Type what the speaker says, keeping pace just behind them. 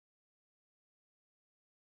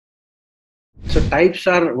types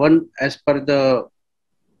are one as per the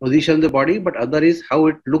position of the body, but other is how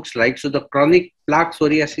it looks like. So the chronic plaque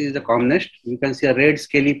psoriasis is the commonest. You can see a red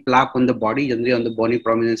scaly plaque on the body, generally on the bony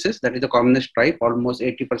prominences. That is the commonest type, almost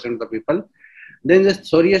 80% of the people. Then the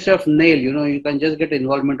psoriasis of nail, you can just get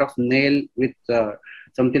involvement of nail with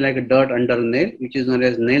something like a dirt under a nail, which is known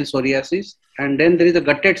as nail psoriasis. And then there is a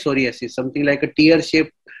gutted psoriasis, something like a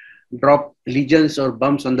tear-shaped drop lesions or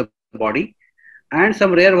bumps on the body. And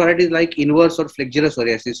some rare varieties like inverse or flexural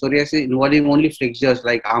psoriasis, psoriasis involving only flexures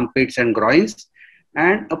like armpits and groins,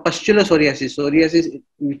 and a pustular psoriasis, psoriasis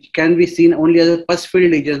which can be seen only as a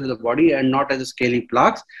pus-filled lesions in the body and not as a scaly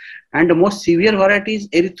plaques. And the most severe variety is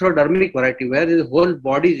erythrodermic variety, where the whole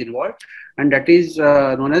body is involved, and that is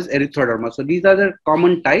known as erythroderma. So these are the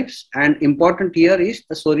common types, and important here is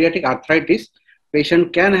the psoriatic arthritis.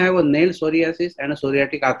 Patient can have a nail psoriasis and a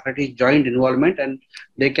psoriatic arthritis joint involvement, and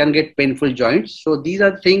they can get painful joints. So these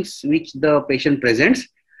are things which the patient presents.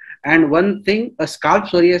 And one thing, a scalp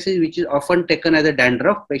psoriasis, which is often taken as a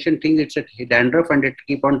dandruff. Patient thinks it's a dandruff and they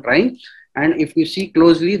keep on trying. And if you see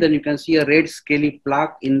closely, then you can see a red scaly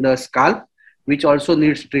plaque in the scalp, which also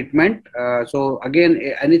needs treatment. So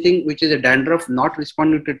again, anything which is a dandruff not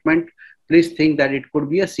responding to treatment, please think that it could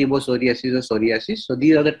be a sebopsoriasis or psoriasis. So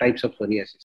these are the types of psoriasis.